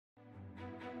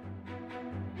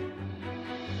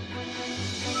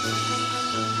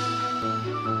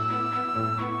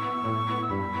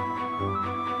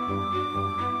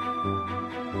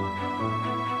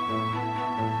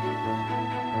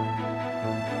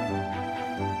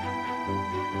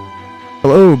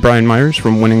Hello, Brian Myers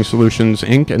from Winning Solutions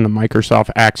Inc. and the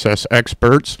Microsoft Access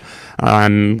Experts.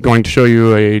 I'm going to show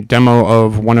you a demo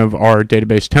of one of our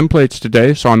database templates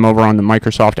today. So I'm over on the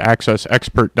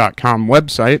MicrosoftAccessExpert.com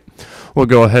website. We'll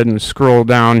go ahead and scroll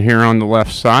down here on the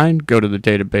left side, go to the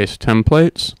database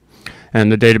templates.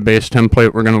 And the database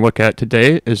template we're going to look at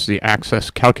today is the Access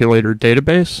Calculator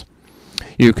database.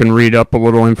 You can read up a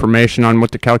little information on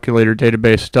what the calculator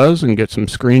database does and get some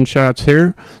screenshots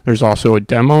here. There's also a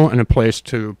demo and a place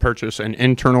to purchase an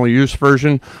internal use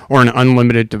version or an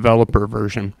unlimited developer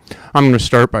version. I'm going to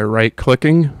start by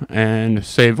right-clicking and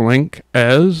save link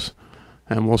as,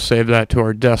 and we'll save that to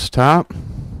our desktop.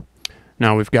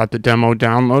 Now we've got the demo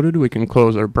downloaded. We can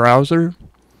close our browser.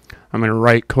 I'm going to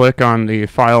right-click on the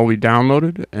file we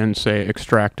downloaded and say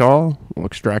extract all. We'll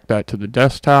extract that to the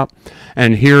desktop.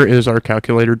 And here is our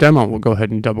calculator demo. We'll go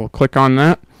ahead and double-click on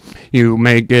that. You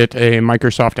may get a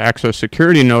Microsoft Access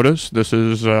Security notice. This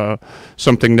is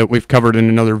something that we've covered in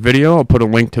another video. I'll put a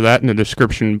link to that in the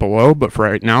description below. But for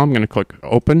right now, I'm going to click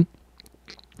Open.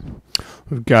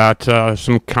 We've got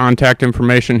some contact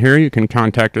information here. You can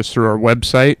contact us through our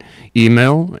website,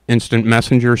 email, instant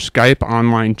messenger, Skype,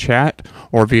 online chat,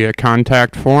 or via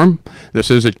contact form.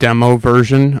 This is a demo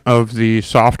version of the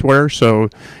software, so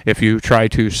if you try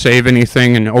to save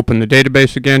anything and open the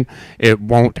database again, it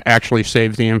won't actually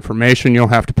save the information. You'll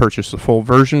have to purchase the full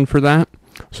version for that.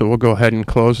 So we'll go ahead and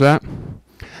close that.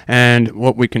 And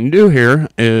what we can do here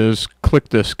is click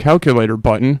this calculator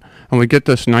button, and we get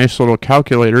this nice little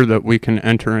calculator that we can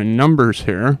enter in numbers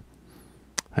here.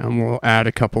 And we'll add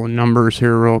a couple of numbers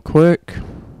here real quick.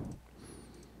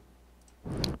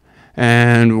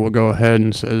 And we'll go ahead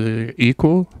and say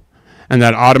equal. And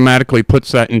that automatically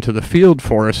puts that into the field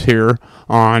for us here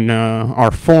on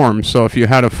our form. So if you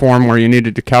had a form where you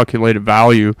needed to calculate a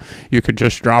value, you could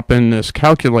just drop in this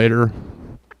calculator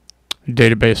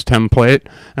database template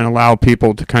and allow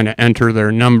people to kind of enter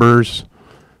their numbers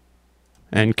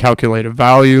and calculate a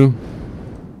value,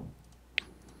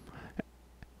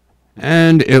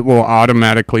 and it will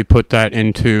automatically put that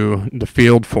into the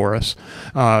field for us.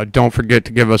 Don't forget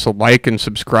to give us a like and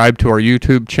subscribe to our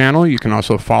YouTube channel. You can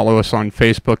also follow us on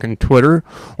Facebook and Twitter,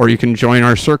 or you can join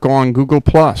our circle on Google+.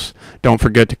 Don't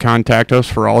forget to contact us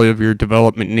for all of your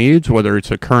development needs, whether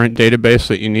it's a current database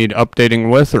that you need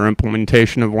updating with or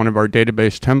implementation of one of our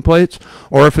database templates,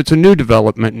 or if it's a new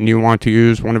development and you want to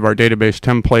use one of our database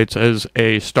templates as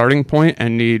a starting point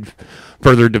and need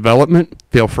further development,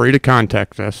 feel free to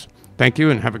contact us. Thank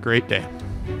you and have a great day.